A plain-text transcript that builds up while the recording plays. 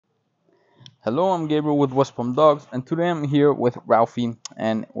Hello, I'm Gabriel with West Palm Dogs, and today I'm here with Ralphie,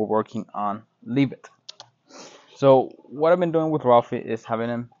 and we're working on Leave It. So, what I've been doing with Ralphie is having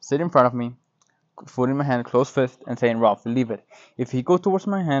him sit in front of me, foot in my hand, closed fist, and saying, Ralphie, leave it. If he goes towards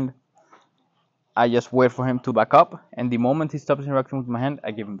my hand, I just wait for him to back up, and the moment he stops interacting with my hand,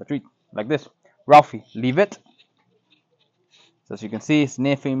 I give him the treat, like this. Ralphie, leave it. So, as you can see,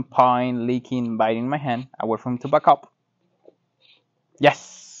 sniffing, pawing, licking, biting my hand. I wait for him to back up.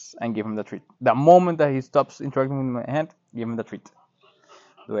 Yes, and give him the treat. The moment that he stops interacting with my hand, give him the treat.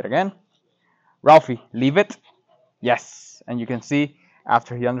 Do it again. Ralphie, leave it. Yes, and you can see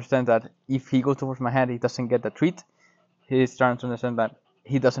after he understands that if he goes towards my hand, he doesn't get the treat. He's starting to understand that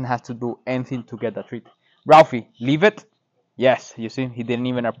he doesn't have to do anything to get the treat. Ralphie, leave it. Yes, you see, he didn't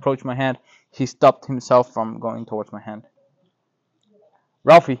even approach my hand. He stopped himself from going towards my hand.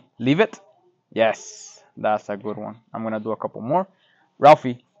 Ralphie, leave it. Yes, that's a good one. I'm gonna do a couple more.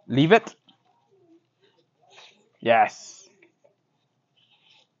 Ralphie, leave it. Yes.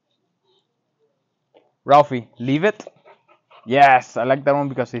 Ralphie, leave it. Yes, I like that one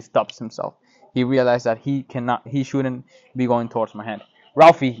because he stops himself. He realized that he shouldn't be going towards my hand.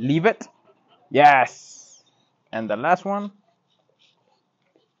 Ralphie, leave it. Yes. And the last one.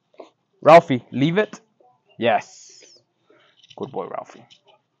 Ralphie, leave it. Yes. Good boy, Ralphie.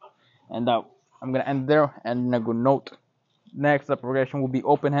 And I'm gonna end there and in a good note. Next, the progression will be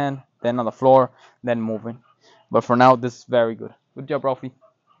open hand, then on the floor, then moving. But for now, this is very good. Good job, Ralphie.